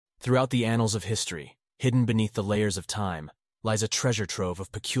Throughout the annals of history, hidden beneath the layers of time, lies a treasure trove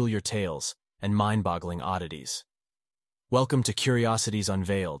of peculiar tales and mind-boggling oddities. Welcome to Curiosities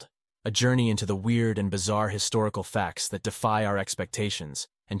Unveiled, a journey into the weird and bizarre historical facts that defy our expectations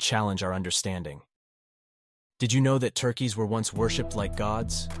and challenge our understanding. Did you know that turkeys were once worshipped like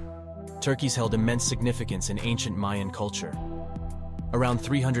gods? Turkeys held immense significance in ancient Mayan culture. Around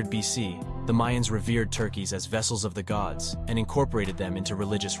 300 BC, the Mayans revered turkeys as vessels of the gods and incorporated them into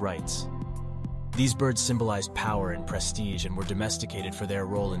religious rites. These birds symbolized power and prestige and were domesticated for their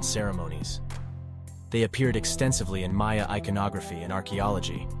role in ceremonies. They appeared extensively in Maya iconography and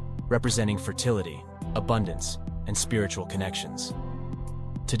archaeology, representing fertility, abundance, and spiritual connections.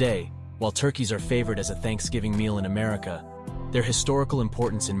 Today, while turkeys are favored as a Thanksgiving meal in America, their historical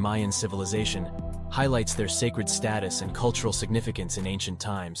importance in Mayan civilization highlights their sacred status and cultural significance in ancient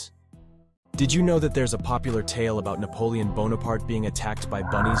times. Did you know that there's a popular tale about Napoleon Bonaparte being attacked by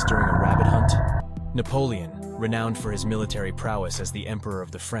bunnies during a rabbit hunt? Napoleon, renowned for his military prowess as the Emperor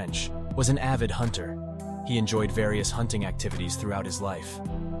of the French, was an avid hunter. He enjoyed various hunting activities throughout his life.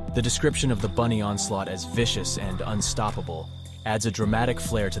 The description of the bunny onslaught as vicious and unstoppable adds a dramatic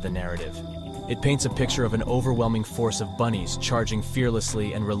flair to the narrative. It paints a picture of an overwhelming force of bunnies charging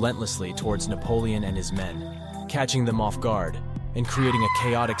fearlessly and relentlessly towards Napoleon and his men, catching them off guard and creating a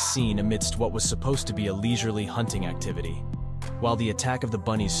chaotic scene amidst what was supposed to be a leisurely hunting activity. While the attack of the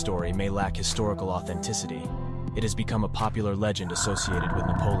bunnies story may lack historical authenticity, it has become a popular legend associated with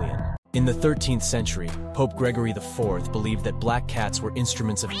Napoleon. In the 13th century, Pope Gregory IV believed that black cats were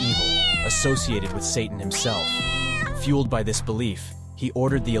instruments of evil, associated with Satan himself. Fueled by this belief, he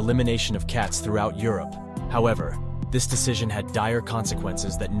ordered the elimination of cats throughout Europe. However, this decision had dire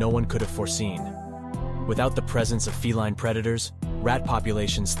consequences that no one could have foreseen. Without the presence of feline predators, rat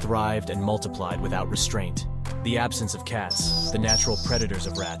populations thrived and multiplied without restraint. The absence of cats, the natural predators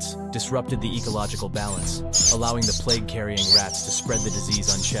of rats, disrupted the ecological balance, allowing the plague-carrying rats to spread the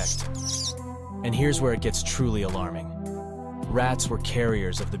disease unchecked. And here's where it gets truly alarming. Rats were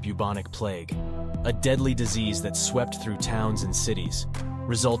carriers of the bubonic plague, a deadly disease that swept through towns and cities,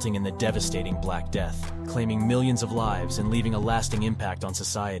 resulting in the devastating Black Death, claiming millions of lives and leaving a lasting impact on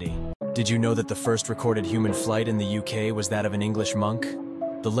society. Did you know that the first recorded human flight in the UK was that of an English monk?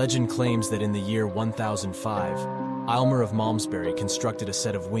 The legend claims that in the year 1005, Aylmer of Malmesbury constructed a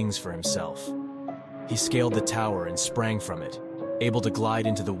set of wings for himself. He scaled the tower and sprang from it, able to glide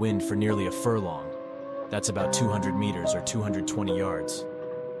into the wind for nearly a furlong. That's about 200 meters or 220 yards.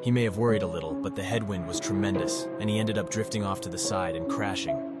 He may have worried a little, but the headwind was tremendous, and he ended up drifting off to the side and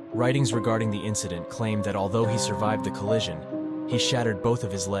crashing. Writings regarding the incident claim that although he survived the collision, he shattered both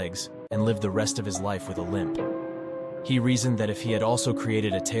of his legs and lived the rest of his life with a limp. He reasoned that if he had also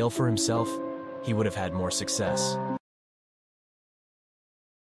created a tale for himself, he would have had more success.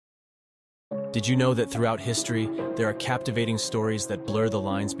 Did you know that throughout history, there are captivating stories that blur the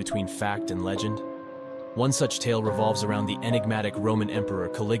lines between fact and legend? One such tale revolves around the enigmatic Roman Emperor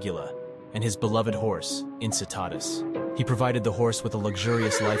Caligula and his beloved horse, Incitatus. He provided the horse with a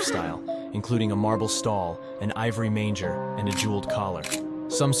luxurious lifestyle, including a marble stall, an ivory manger, and a jeweled collar.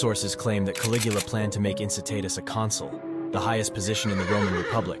 Some sources claim that Caligula planned to make Incitatus a consul, the highest position in the Roman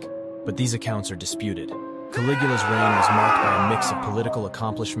Republic, but these accounts are disputed. Caligula's reign was marked by a mix of political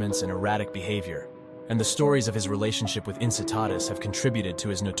accomplishments and erratic behavior, and the stories of his relationship with Incitatus have contributed to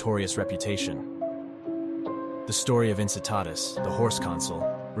his notorious reputation. The story of Incitatus, the horse consul,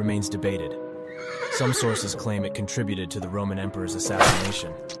 remains debated. Some sources claim it contributed to the Roman emperor's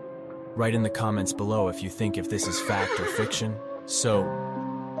assassination. Write in the comments below if you think this is fact or fiction.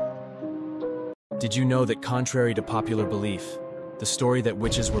 Did you know that contrary to popular belief, the story that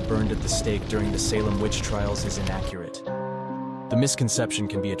witches were burned at the stake during the Salem witch trials is inaccurate? The misconception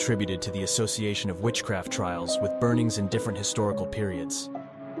can be attributed to the association of witchcraft trials with burnings in different historical periods.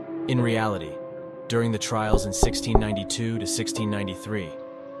 In reality, during the trials in 1692 to 1693,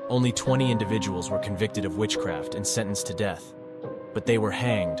 only 20 individuals were convicted of witchcraft and sentenced to death, but they were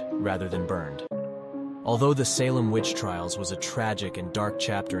hanged rather than burned. Although the Salem witch trials was a tragic and dark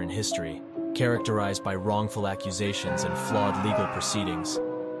chapter in history, characterized by wrongful accusations and flawed legal proceedings,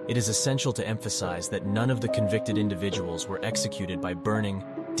 it is essential to emphasize that none of the convicted individuals were executed by burning,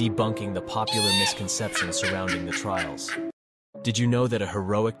 debunking the popular misconceptions surrounding the trials. Did you know that a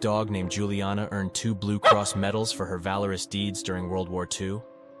heroic dog named Juliana earned 2 Blue Cross medals for her valorous deeds during World War II?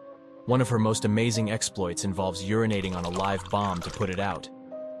 One of her most amazing exploits involves urinating on a live bomb to put it out.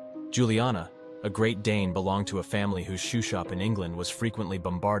 Juliana, a Great Dane, belonged to a family whose shoe shop in England was frequently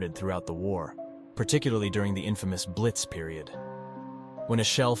bombarded throughout the war, particularly during the infamous Blitz period. When a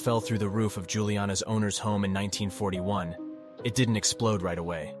shell fell through the roof of Juliana's owner's home in 1941, it didn't explode right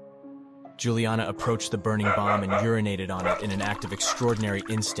away. Juliana approached the burning bomb and urinated on it in an act of extraordinary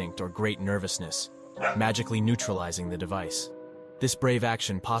instinct or great nervousness, magically neutralizing the device. This brave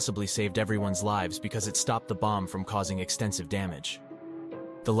action possibly saved everyone's lives because it stopped the bomb from causing extensive damage.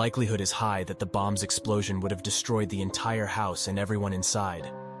 The likelihood is high that the bomb's explosion would have destroyed the entire house and everyone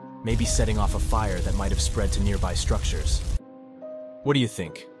inside, maybe setting off a fire that might have spread to nearby structures. What do you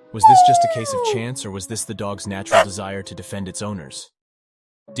think? Was this just a case of chance, or was this the dog's natural desire to defend its owners?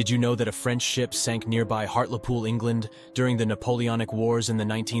 Did you know that a French ship sank nearby Hartlepool, England, during the Napoleonic Wars in the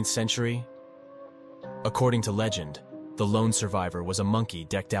 19th century? According to legend, the lone survivor was a monkey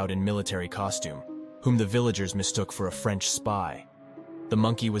decked out in military costume, whom the villagers mistook for a French spy. The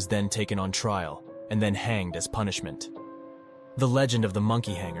monkey was then taken on trial, and then hanged as punishment. The legend of the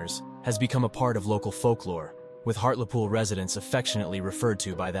monkey hangers has become a part of local folklore, with Hartlepool residents affectionately referred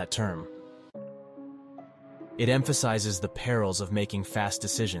to by that term. It emphasizes the perils of making fast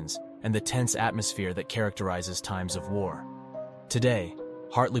decisions and the tense atmosphere that characterizes times of war. Today,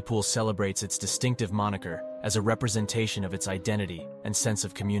 Hartlepool celebrates its distinctive moniker as a representation of its identity and sense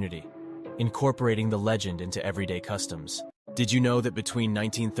of community, incorporating the legend into everyday customs. Did you know that between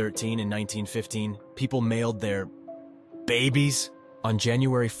 1913 and 1915, people mailed their babies? On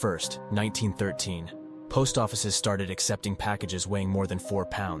January 1st, 1913, post offices started accepting packages weighing more than 4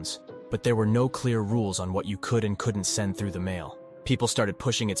 pounds, but there were no clear rules on what you could and couldn't send through the mail. People started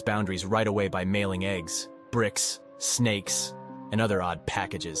pushing its boundaries right away by mailing eggs, bricks, snakes, and other odd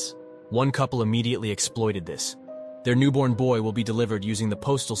packages. One couple immediately exploited this. Their newborn boy will be delivered using the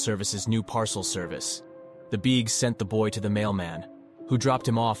Postal Service's new parcel service. The Beegs sent the boy to the mailman, who dropped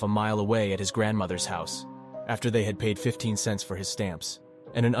him off a mile away at his grandmother's house, after they had paid 15 cents for his stamps,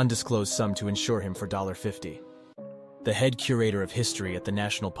 and an undisclosed sum to insure him for $1.50. The head curator of history at the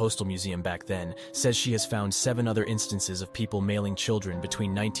National Postal Museum back then says she has found 7 other instances of people mailing children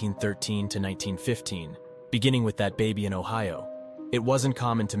between 1913 to 1915, beginning with that baby in Ohio. It wasn't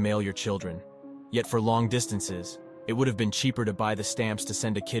common to mail your children, yet for long distances, it would have been cheaper to buy the stamps to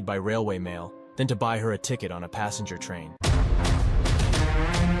send a kid by railway mail than to buy her a ticket on a passenger train.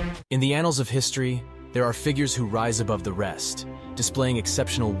 In the annals of history, there are figures who rise above the rest, displaying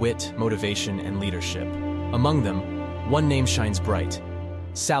exceptional wit, motivation, and leadership. Among them, one name shines bright: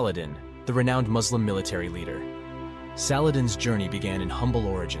 Saladin, the renowned Muslim military leader. Saladin's journey began in humble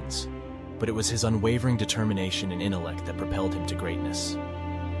origins, but it was his unwavering determination and intellect that propelled him to greatness.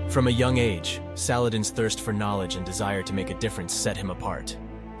 From a young age, Saladin's thirst for knowledge and desire to make a difference set him apart.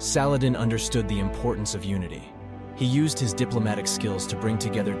 Saladin understood the importance of unity. He used his diplomatic skills to bring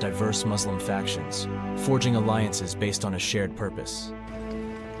together diverse Muslim factions, forging alliances based on a shared purpose.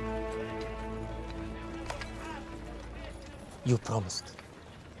 You promised.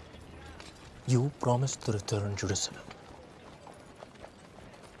 You promised to return Jerusalem.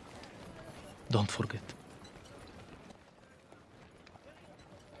 Don't forget.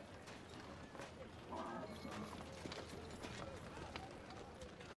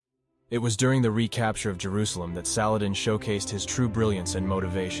 It was during the recapture of Jerusalem that Saladin showcased his true brilliance and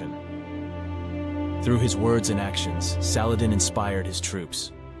motivation. Through his words and actions, Saladin inspired his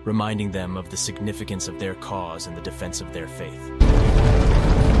troops, reminding them of the significance of their cause and the defense of their faith.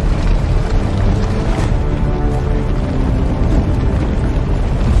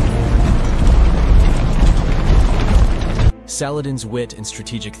 Saladin's wit and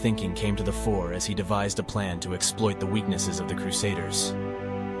strategic thinking came to the fore as he devised a plan to exploit the weaknesses of the Crusaders.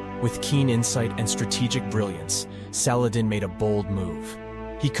 With keen insight and strategic brilliance, Saladin made a bold move.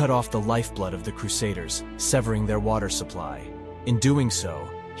 He cut off the lifeblood of the Crusaders, severing their water supply. In doing so,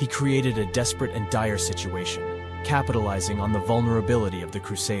 he created a desperate and dire situation, capitalizing on the vulnerability of the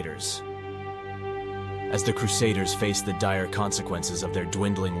Crusaders. As the Crusaders faced the dire consequences of their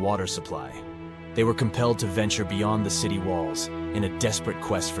dwindling water supply, they were compelled to venture beyond the city walls in a desperate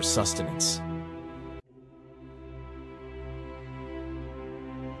quest for sustenance.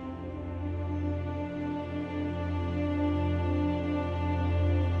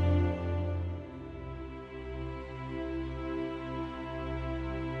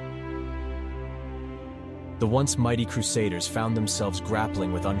 The once mighty Crusaders found themselves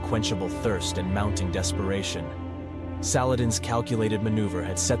grappling with unquenchable thirst and mounting desperation. Saladin's calculated maneuver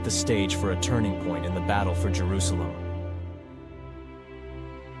had set the stage for a turning point in the battle for Jerusalem.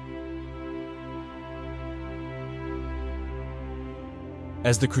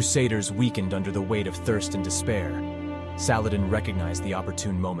 As the Crusaders weakened under the weight of thirst and despair, Saladin recognized the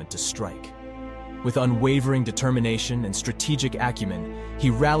opportune moment to strike. With unwavering determination and strategic acumen, he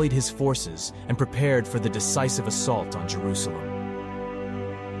rallied his forces and prepared for the decisive assault on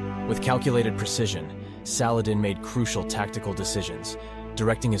Jerusalem. With calculated precision, Saladin made crucial tactical decisions,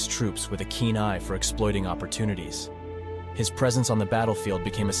 directing his troops with a keen eye for exploiting opportunities. His presence on the battlefield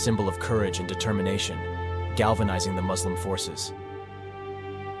became a symbol of courage and determination, galvanizing the Muslim forces.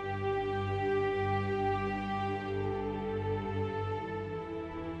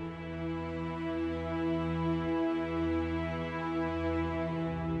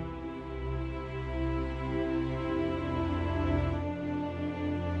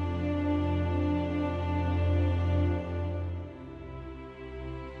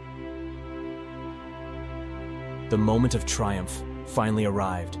 The moment of triumph finally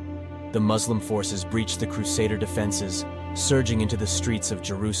arrived. The Muslim forces breached the Crusader defenses, surging into the streets of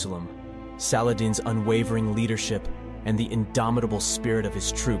Jerusalem. Saladin's unwavering leadership and the indomitable spirit of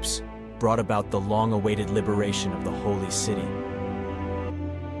his troops brought about the long-awaited liberation of the Holy City.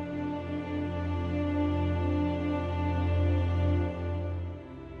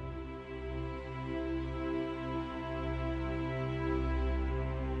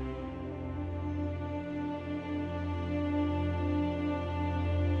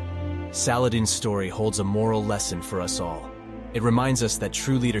 Saladin's story holds a moral lesson for us all. It reminds us that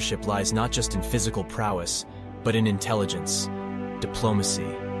true leadership lies not just in physical prowess, but in intelligence, diplomacy,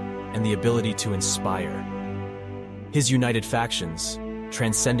 and the ability to inspire. His united factions,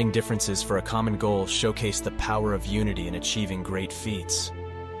 transcending differences for a common goal, showcase the power of unity in achieving great feats.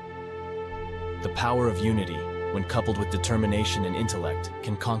 The power of unity, when coupled with determination and intellect,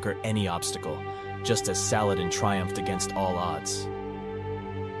 can conquer any obstacle, just as Saladin triumphed against all odds.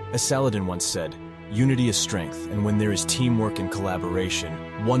 As Saladin once said, "Unity is strength, and when there is teamwork and collaboration,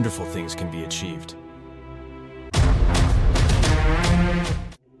 wonderful things can be achieved."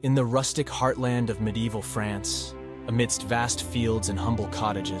 In the rustic heartland of medieval France, amidst vast fields and humble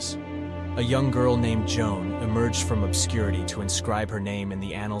cottages, a young girl named Joan emerged from obscurity to inscribe her name in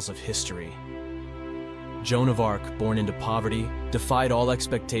the annals of history. Joan of Arc, born into poverty, defied all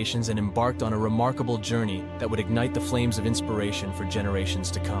expectations and embarked on a remarkable journey that would ignite the flames of inspiration for generations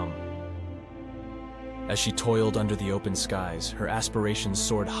to come. As she toiled under the open skies, her aspirations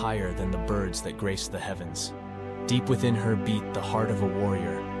soared higher than the birds that graced the heavens. Deep within her beat the heart of a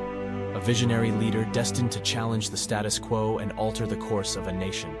warrior, a visionary leader destined to challenge the status quo and alter the course of a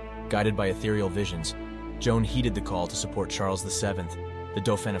nation. Guided by ethereal visions, Joan heeded the call to support Charles VII, the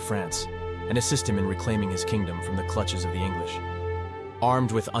Dauphin of France, and assist him in reclaiming his kingdom from the clutches of the English.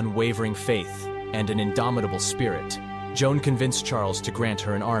 Armed with unwavering faith and an indomitable spirit, Joan convinced Charles to grant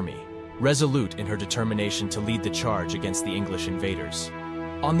her an army, resolute in her determination to lead the charge against the English invaders.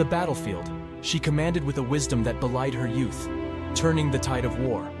 On the battlefield, she commanded with a wisdom that belied her youth, turning the tide of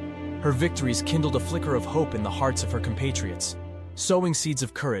war. Her victories kindled a flicker of hope in the hearts of her compatriots, sowing seeds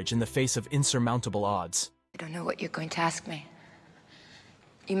of courage in the face of insurmountable odds. I don't know what you're going to ask me.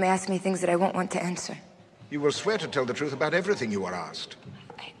 You may ask me things that I won't want to answer. You will swear to tell the truth about everything you are asked.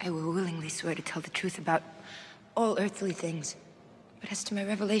 I will willingly swear to tell the truth about all earthly things. But as to my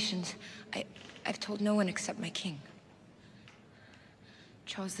revelations, I've told no one except my king.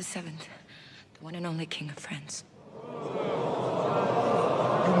 Charles VII, the one and only king of France.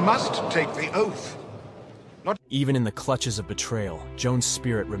 You must take the oath. Even in the clutches of betrayal, Joan's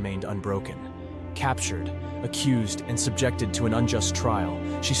spirit remained unbroken. Captured, accused, and subjected to an unjust trial,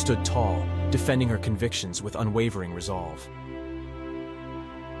 she stood tall, defending her convictions with unwavering resolve.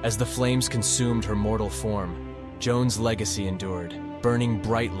 As the flames consumed her mortal form, Joan's legacy endured, burning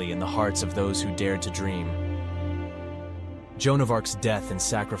brightly in the hearts of those who dared to dream. Joan of Arc's death and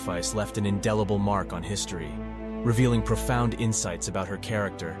sacrifice left an indelible mark on history, revealing profound insights about her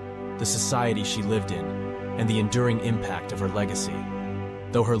character, the society she lived in, and the enduring impact of her legacy.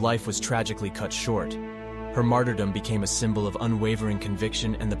 Though her life was tragically cut short, her martyrdom became a symbol of unwavering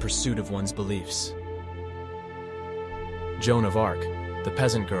conviction and the pursuit of one's beliefs. Joan of Arc, the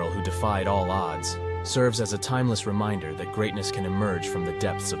peasant girl who defied all odds, serves as a timeless reminder that greatness can emerge from the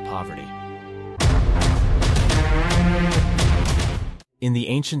depths of poverty. In the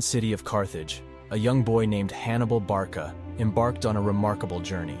ancient city of Carthage, a young boy named Hannibal Barca embarked on a remarkable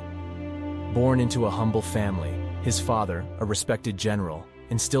journey. Born into a humble family, his father, a respected general,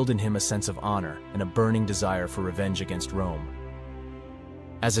 instilled in him a sense of honor and a burning desire for revenge against Rome.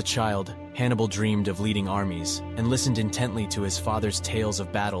 As a child, Hannibal dreamed of leading armies and listened intently to his father's tales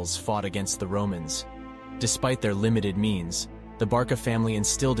of battles fought against the Romans. Despite their limited means, the Barca family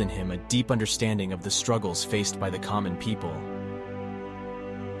instilled in him a deep understanding of the struggles faced by the common people.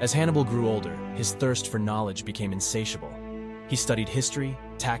 As Hannibal grew older, his thirst for knowledge became insatiable. He studied history,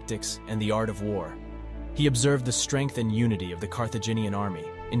 tactics, and the art of war. He observed the strength and unity of the Carthaginian army,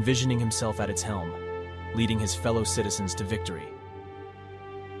 envisioning himself at its helm, leading his fellow citizens to victory.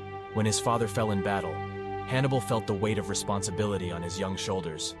 When his father fell in battle, Hannibal felt the weight of responsibility on his young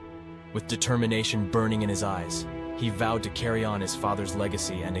shoulders. With determination burning in his eyes, he vowed to carry on his father's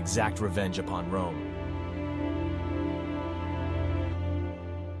legacy and exact revenge upon Rome.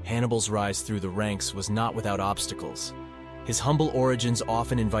 Hannibal's rise through the ranks was not without obstacles. His humble origins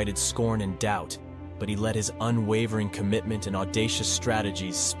often invited scorn and doubt, but he let his unwavering commitment and audacious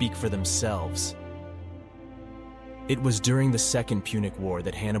strategies speak for themselves. It was during the Second Punic War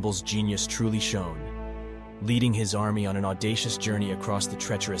that Hannibal's genius truly shone. Leading his army on an audacious journey across the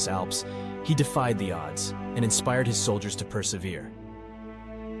treacherous Alps, he defied the odds and inspired his soldiers to persevere.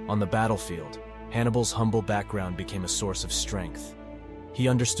 On the battlefield, Hannibal's humble background became a source of strength. He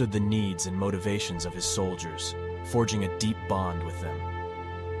understood the needs and motivations of his soldiers, forging a deep bond with them.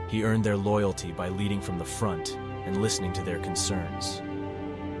 He earned their loyalty by leading from the front and listening to their concerns.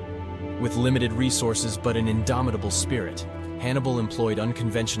 With limited resources but an indomitable spirit, Hannibal employed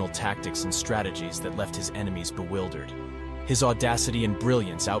unconventional tactics and strategies that left his enemies bewildered. His audacity and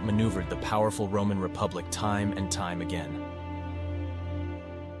brilliance outmaneuvered the powerful Roman Republic time and time again.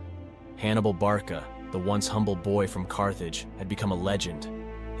 Hannibal Barca, the once humble boy from Carthage, had become a legend.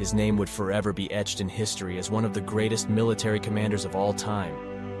 His name would forever be etched in history as one of the greatest military commanders of all time,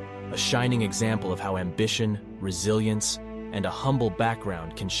 a shining example of how ambition, resilience, and a humble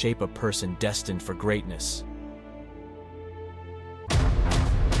background can shape a person destined for greatness.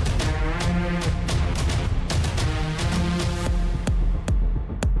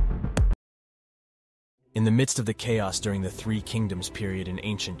 In the midst of the chaos during the Three Kingdoms period in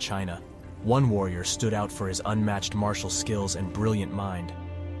ancient China, one warrior stood out for his unmatched martial skills and brilliant mind.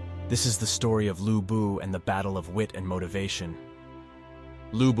 This is the story of Lu Bu and the battle of wit and motivation.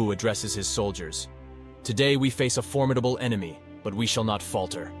 Lu Bu addresses his soldiers. "Today we face a formidable enemy, but we shall not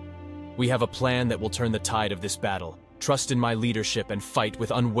falter. We have a plan that will turn the tide of this battle. Trust in my leadership and fight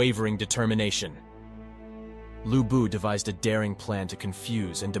with unwavering determination." Lu Bu devised a daring plan to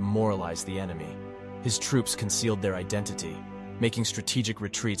confuse and demoralize the enemy. His troops concealed their identity, making strategic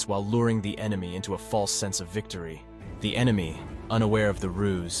retreats while luring the enemy into a false sense of victory. The enemy, unaware of the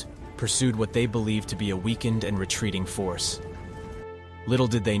ruse, pursued what they believed to be a weakened and retreating force. Little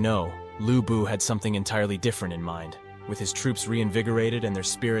did they know, Lu Bu had something entirely different in mind. With his troops reinvigorated and their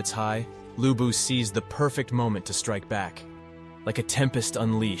spirits high, Lu Bu seized the perfect moment to strike back. Like a tempest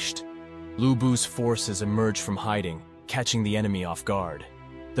unleashed, Lu Bu's forces emerged from hiding, catching the enemy off guard.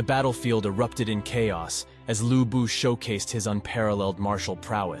 The battlefield erupted in chaos as Lu Bu showcased his unparalleled martial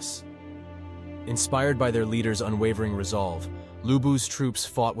prowess. Inspired by their leader's unwavering resolve, Lu Bu's troops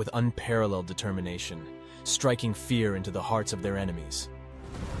fought with unparalleled determination, striking fear into the hearts of their enemies.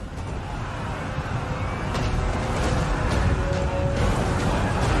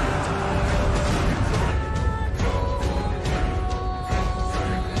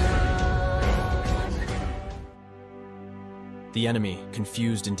 The enemy,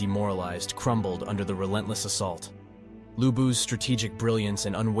 confused and demoralized, crumbled under the relentless assault. Lu Bu's strategic brilliance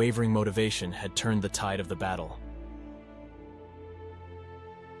and unwavering motivation had turned the tide of the battle.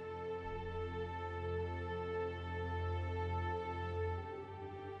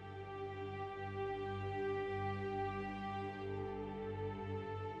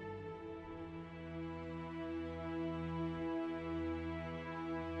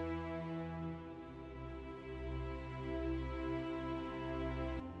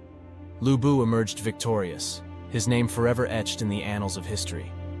 Lu Bu emerged victorious, his name forever etched in the annals of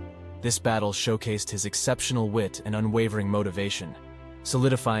history. This battle showcased his exceptional wit and unwavering motivation,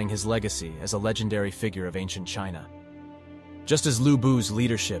 solidifying his legacy as a legendary figure of ancient China. Just as Lu Bu's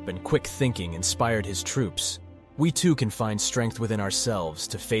leadership and quick thinking inspired his troops, we too can find strength within ourselves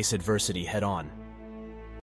to face adversity head-on.